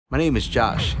My name is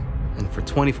Josh, and for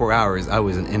 24 hours, I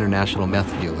was an international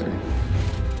meth dealer.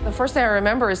 The first thing I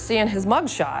remember is seeing his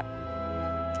mugshot.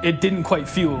 It didn't quite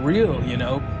feel real, you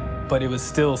know, but it was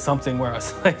still something where I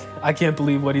was like, I can't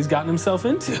believe what he's gotten himself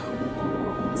into.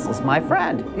 This is my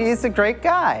friend. He's a great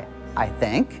guy, I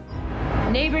think.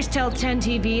 Neighbors tell 10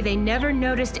 TV they never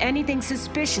noticed anything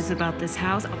suspicious about this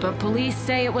house, but police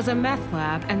say it was a meth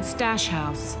lab and stash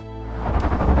house.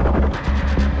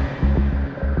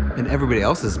 In everybody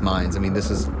else's minds, I mean,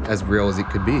 this is as real as it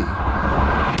could be.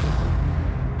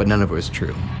 But none of it was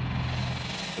true.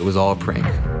 It was all a prank.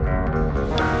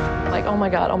 Like, oh my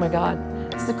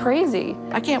God, this is crazy.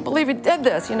 I can't believe he did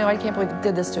this. You know, I can't believe he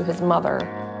did this to his mother.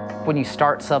 When you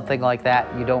start something like that,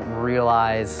 you don't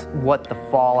realize what the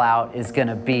fallout is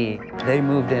gonna be. They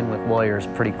moved in with lawyers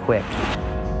pretty quick.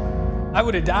 I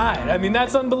would have died. I mean,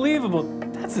 that's unbelievable.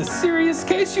 That's a serious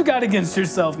case you got against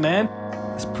yourself, man.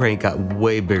 This prank got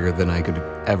way bigger than I could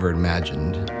have ever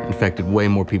imagined. Infected way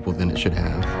more people than it should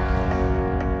have.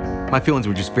 My feelings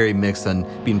were just very mixed on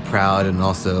being proud and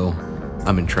also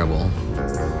I'm in trouble.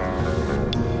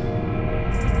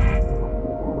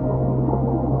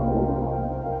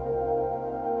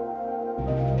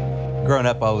 Growing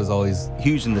up, I was always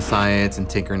huge into science and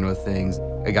tinkering with things.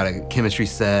 I got a chemistry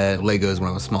set, Legos when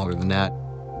I was smaller than that.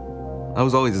 I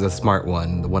was always the smart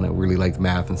one, the one that really liked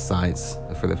math and science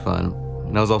for the fun.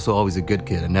 And I was also always a good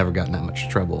kid. I never got in that much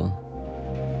trouble.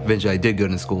 Eventually, I did go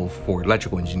to school for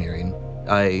electrical engineering.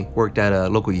 I worked at a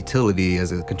local utility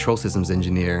as a control systems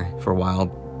engineer for a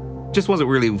while. Just wasn't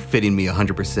really fitting me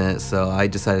 100%, so I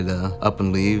decided to up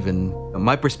and leave. And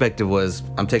my perspective was,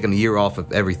 I'm taking a year off of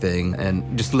everything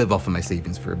and just live off of my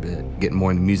savings for a bit, getting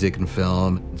more into music and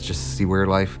film, just see where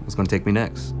life was going to take me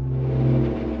next.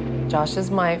 Josh is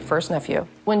my first nephew.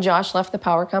 When Josh left the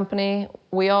power company,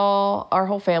 our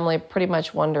whole family pretty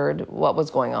much wondered what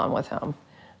was going on with him.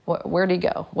 Where'd he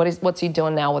go? What's he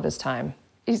doing now with his time?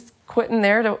 He's quitting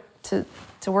there to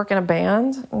work in a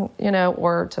band, you know,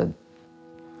 or to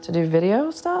do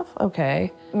video stuff?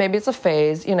 Okay. Maybe it's a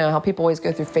phase, you know, how people always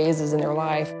go through phases in their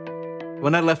life.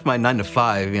 When I left my 9 to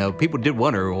 5, you know, people did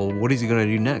wonder, well, what is he going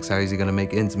to do next? How is he going to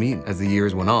make ends meet? As the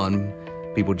years went on,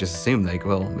 people just assumed, like,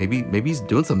 well, maybe he's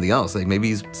doing something else. Like, maybe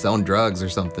he's selling drugs or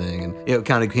something. And it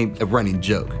kind of became a running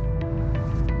joke.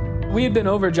 We had been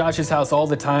over at Josh's house all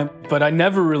the time, but I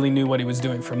never really knew what he was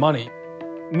doing for money.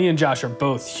 Me and Josh are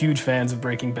both huge fans of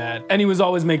Breaking Bad. And he was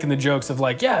always making the jokes of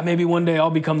like, yeah, maybe one day I'll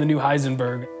become the new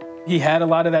Heisenberg. He had a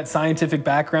lot of that scientific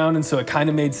background, and so it kind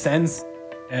of made sense.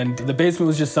 And the basement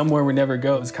was just somewhere we never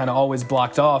go. It was kind of always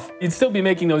blocked off. He'd still be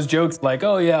making those jokes like,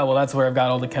 oh yeah, well that's where I've got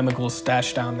all the chemicals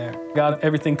stashed down there. Got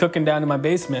everything cooking down in my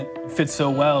basement. It fits so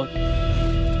well.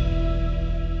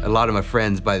 A lot of my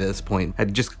friends by this point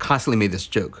had just constantly made this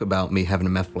joke about me having a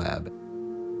meth lab.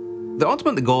 The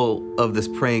ultimate goal of this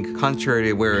prank, contrary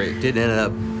to where it did end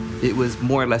up, it was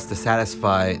more or less to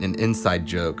satisfy an inside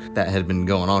joke that had been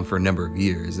going on for a number of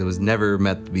years. It was never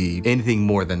meant to be anything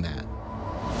more than that.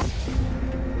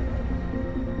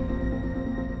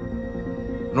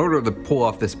 In order to pull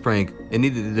off this prank, it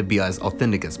needed to be as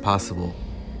authentic as possible.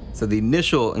 So the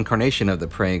initial incarnation of the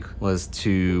prank was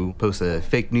to post a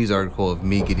fake news article of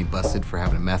me getting busted for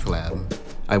having a meth lab.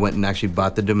 I went and actually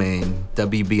bought the domain,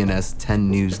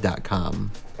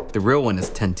 wbns10news.com. The real one is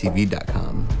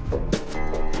 10tv.com.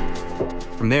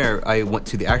 From there, I went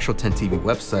to the actual 10TV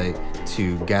website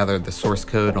to gather the source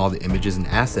code and all the images and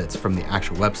assets from the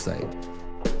actual website.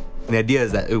 And the idea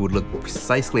is that it would look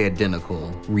precisely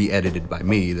identical, re-edited by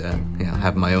me, to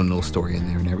have my own little story in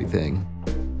there and everything.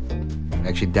 I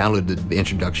actually downloaded the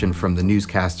introduction from the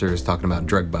newscasters talking about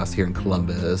drug busts here in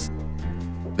Columbus.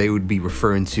 They would be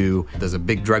referring to, there's a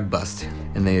big drug bust.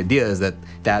 And the idea is that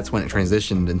that's when it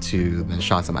transitioned into the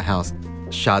shots of my house.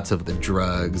 Shots of the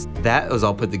drugs. That was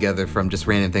all put together from just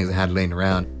random things I had laying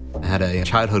around. I had a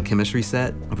childhood chemistry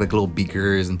set with like little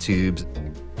beakers and tubes.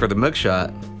 For the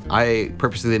mugshot, I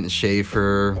purposely didn't shave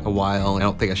for a while. I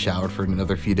don't think I showered for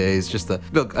another few days, just to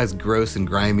look as gross and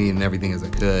grimy and everything as I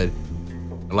could.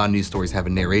 A lot of news stories have a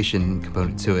narration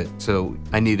component to it, so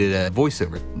I needed a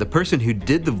voiceover. The person who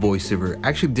did the voiceover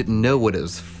actually didn't know what it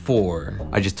was for.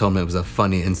 I just told them it was a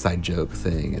funny inside joke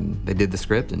thing, and they did the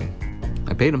script, and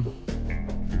I paid them.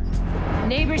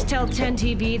 Neighbors tell 10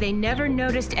 TV they never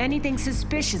noticed anything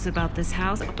suspicious about this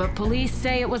house, but police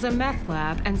say it was a meth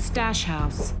lab and stash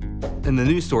house. In the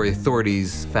news story,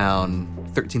 authorities found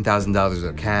 $13,000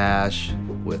 of cash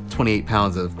with 28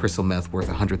 pounds of crystal meth worth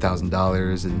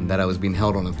 $100,000, and that I was being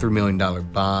held on a $3 million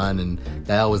bond, and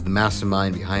that I was the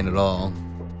mastermind behind it all.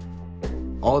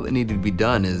 All that needed to be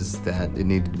done is that it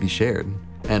needed to be shared.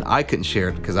 And I couldn't share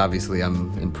it because obviously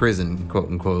I'm in prison, quote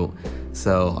unquote.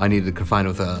 So I needed to confine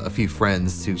with a few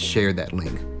friends to share that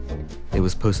link. It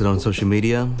was posted on social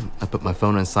media. I put my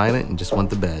phone on silent and just went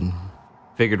to bed.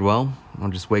 Figured, well, I'll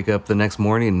just wake up the next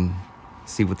morning and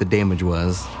see what the damage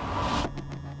was.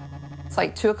 It's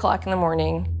like 2 o'clock in the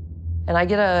morning, and I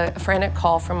get a frantic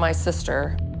call from my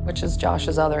sister, which is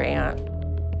Josh's other aunt.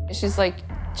 And she's like,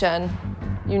 Jen,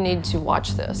 you need to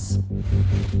watch this.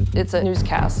 It's a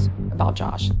newscast about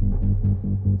Josh.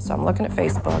 So I'm looking at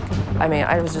Facebook. I mean,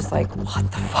 I was just like, what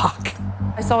the fuck?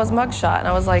 I saw his mugshot, and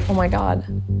I was like, oh my God.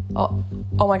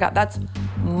 Oh my God, that's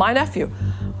my nephew.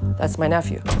 That's my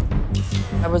nephew.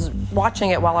 I was watching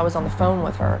it while I was on the phone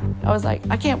with her. I was like,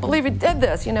 I can't believe he did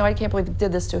this. You know, I can't believe he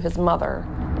did this to his mother.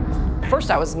 First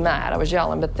I was mad, I was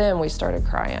yelling, but then we started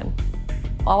crying.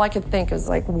 All I could think is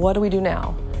like, what do we do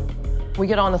now? We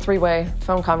get on a three-way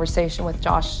phone conversation with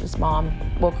Josh's mom,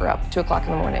 woke her up 2 o'clock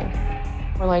in the morning.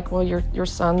 We're like, well, your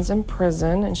son's in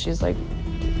prison. And she's like,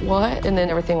 what? And then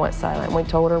everything went silent. We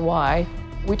told her why.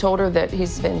 We told her that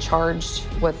he's been charged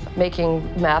with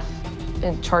making meth,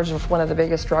 in charge of one of the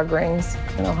biggest drug rings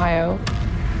in Ohio.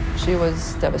 She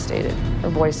was devastated. Her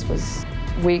voice was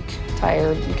weak,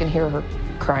 tired. You can hear her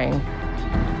crying.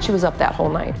 She was up that whole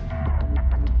night.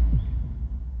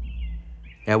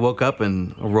 I woke up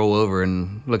and roll over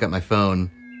and look at my phone,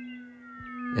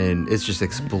 and it's just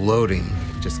exploding.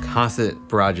 Just constant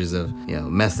barrages of,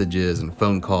 messages and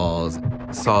phone calls.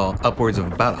 I saw upwards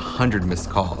of about 100 missed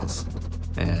calls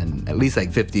and at least like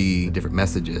 50 different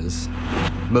messages.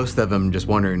 Most of them just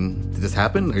wondering, did this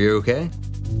happen? Are you okay?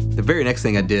 The very next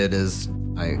thing I did is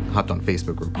I hopped on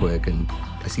Facebook real quick, and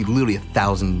I see literally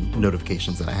 1,000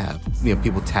 notifications that I have.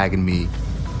 People tagging me.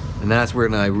 And that's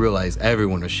when I realized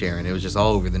everyone was sharing. It was just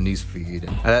all over the news feed.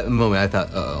 And at that moment, I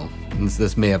thought, uh-oh,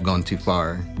 this may have gone too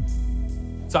far.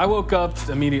 So I woke up,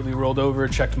 immediately rolled over,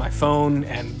 checked my phone,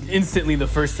 and instantly the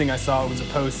first thing I saw was a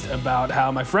post about how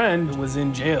my friend was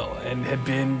in jail and had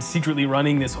been secretly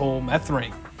running this whole meth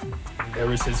ring. There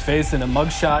was his face in a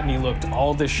mugshot, and he looked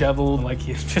all disheveled, like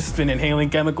he had just been inhaling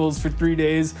chemicals for 3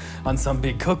 days on some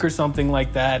big cook or something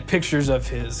like that. Pictures of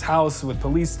his house with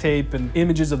police tape and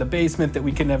images of the basement that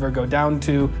we could never go down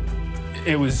to.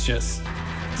 It was just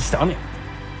stunning.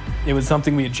 It was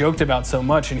something we had joked about so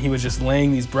much, and he was just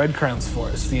laying these breadcrumbs for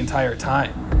us the entire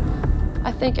time.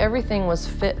 I think everything was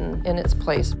fitting in its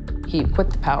place. He quit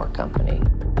the power company.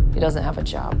 He doesn't have a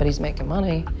job, but he's making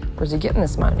money. Where's he getting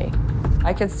this money?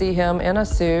 I could see him in a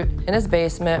suit, in his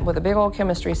basement, with a big old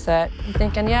chemistry set, and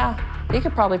thinking, yeah, he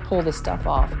could probably pull this stuff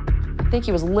off. I think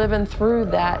he was living through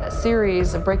that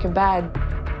series of Breaking Bad.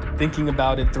 Thinking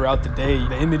about it throughout the day,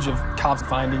 the image of cops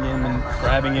finding him and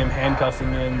grabbing him,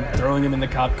 handcuffing him, throwing him in the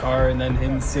cop car, and then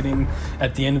him sitting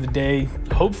at the end of the day,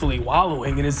 hopefully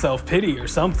wallowing in his self-pity or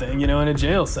something, in a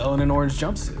jail cell in an orange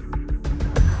jumpsuit.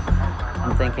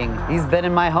 I'm thinking, he's been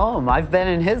in my home. I've been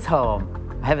in his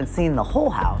home. I haven't seen the whole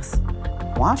house.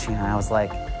 Watching it, I was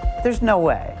like, there's no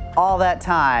way. All that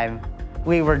time,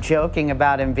 we were joking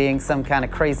about him being some kind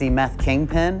of crazy meth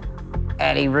kingpin,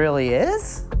 and he really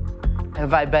is?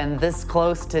 Have I been this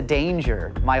close to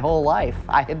danger my whole life?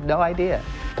 I had no idea.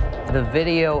 The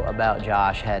video about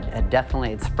Josh had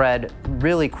definitely spread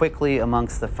really quickly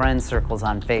amongst the friend circles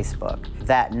on Facebook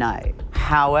that night.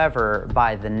 However,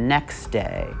 by the next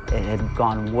day, it had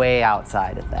gone way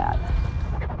outside of that.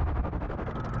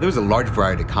 There was a large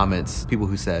variety of comments, people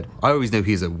who said, I always know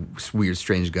he's a weird,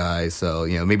 strange guy, so,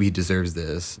 maybe he deserves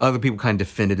this. Other people kind of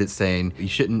defended it, saying you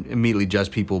shouldn't immediately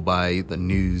judge people by the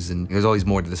news, and there's always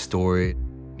more to the story.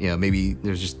 Maybe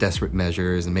there's just desperate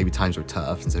measures, and maybe times were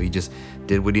tough, and so he just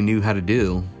did what he knew how to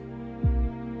do.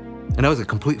 And I was a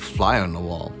complete fly on the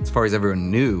wall. As far as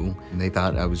everyone knew, and they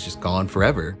thought I was just gone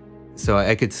forever. So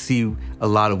I could see a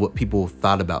lot of what people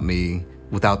thought about me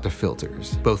without the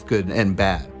filters, both good and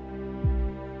bad.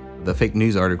 The fake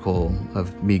news article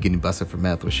of me getting busted for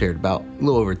meth was shared about a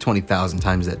little over 20,000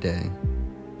 times that day.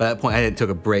 By that point, I took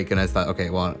a break, and I thought,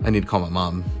 okay, well, I need to call my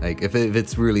mom. Like, if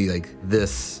it's really like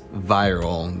this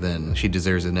viral, then she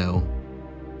deserves to know.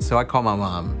 So I call my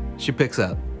mom. She picks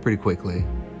up pretty quickly,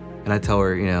 and I tell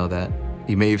her, that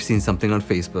you may have seen something on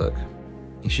Facebook.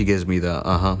 And she gives me the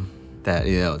that,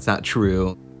 it's not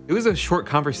true. It was a short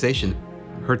conversation.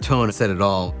 Her tone said it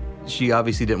all. She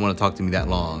obviously didn't want to talk to me that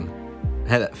long. I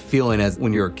had that feeling as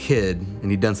when you're a kid and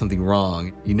you've done something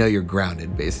wrong, you're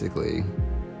grounded, basically.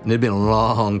 And it had been a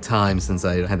long time since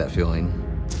I had that feeling.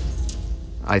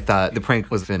 I thought the prank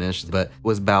was finished, but it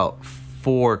was about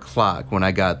 4 o'clock when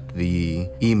I got the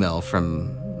email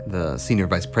from the senior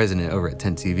vice president over at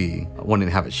 10 TV wanting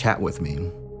to have a chat with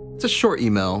me. It's a short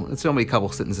email. It's only a couple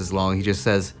sentences long. He just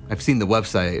says, I've seen the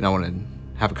website and I want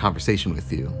to have a conversation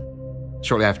with you.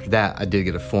 Shortly after that, I did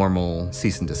get a formal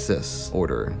cease and desist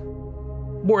order.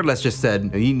 More or less just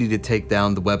said, you need to take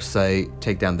down the website,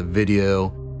 take down the video.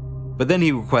 But then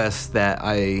he requests that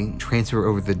I transfer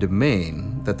over the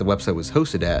domain that the website was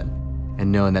hosted at.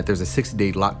 And knowing that there's a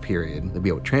 60-day lock period to be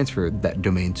able to transfer that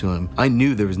domain to him, I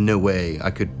knew there was no way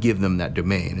I could give them that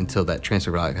domain until that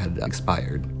transfer lock had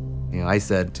expired. I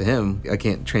said to him, I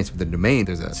can't transfer the domain,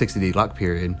 there's a 60-day lock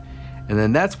period. And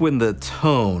then that's when the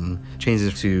tone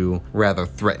changes to rather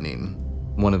threatening.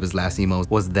 One of his last emails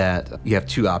was that you have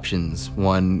two options.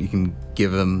 One, you can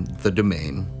give them the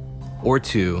domain, or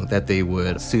two, that they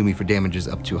would sue me for damages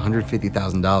up to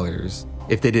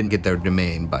 $150,000 if they didn't get their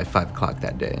domain by 5 o'clock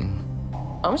that day.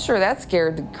 I'm sure that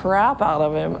scared the crap out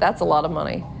of him. That's a lot of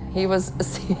money. He was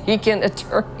seeking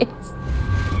attorneys.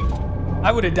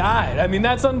 I would have died. I mean,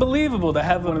 that's unbelievable to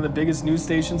have one of the biggest news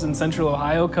stations in Central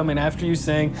Ohio come in after you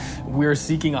saying, we're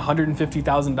seeking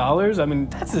 $150,000. I mean,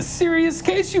 that's a serious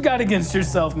case you got against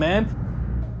yourself, man.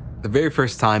 The very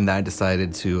first time that I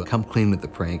decided to come clean with the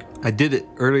prank, I did it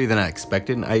earlier than I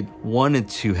expected. I wanted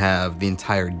to have the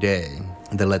entire day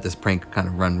to let this prank kind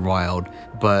of run wild,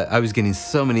 but I was getting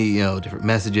so many, different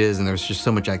messages, and there was just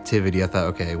so much activity. I thought,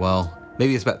 okay, well,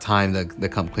 maybe it's about time to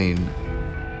come clean.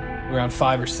 Around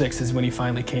 5 or 6 is when he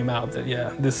finally came out that,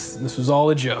 yeah, this was all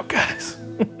a joke, guys.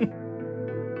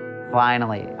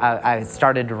 Finally, I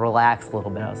started to relax a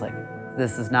little bit. I was like,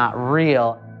 this is not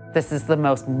real. This is the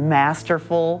most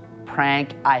masterful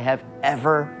prank I have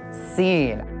ever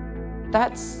seen.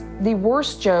 That's the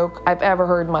worst joke I've ever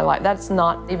heard in my life. That's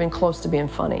not even close to being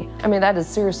funny. I mean, that is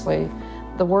seriously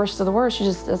the worst of the worst.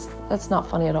 That's not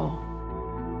funny at all.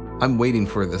 I'm waiting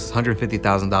for this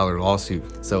 $150,000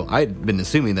 lawsuit. So I'd been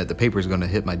assuming that the paper is going to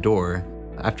hit my door.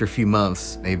 After a few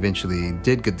months, I eventually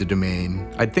did get the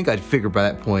domain. I think I'd figured by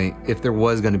that point, if there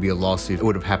was going to be a lawsuit, it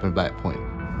would have happened by that point.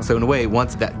 So in a way,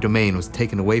 once that domain was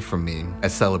taken away from me, I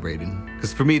celebrated.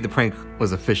 Because for me, the prank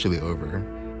was officially over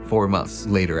 4 months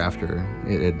later after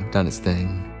it had done its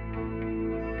thing.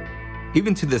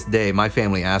 Even to this day, my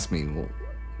family asks me, well,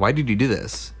 why did you do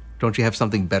this? Don't you have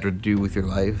something better to do with your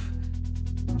life?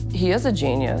 He is a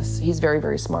genius. He's very,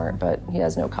 very smart, but he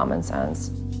has no common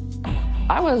sense.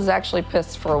 I was actually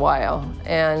pissed for a while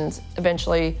and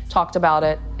eventually talked about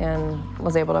it and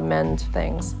was able to mend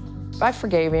things. I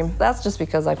forgave him. That's just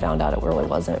because I found out it really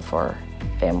wasn't for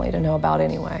family to know about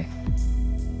anyway.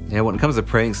 Yeah, when it comes to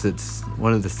pranks, it's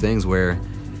one of the things where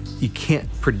you can't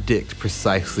predict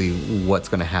precisely what's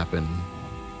going to happen,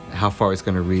 how far it's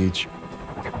going to reach.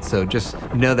 So just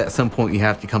know that at some point you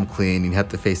have to come clean, you have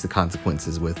to face the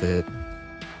consequences with it.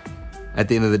 At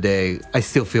the end of the day, I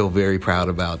still feel very proud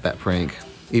about that prank,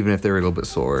 even if they're a little bit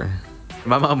sore.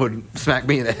 My mom would smack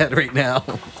me in the head right now.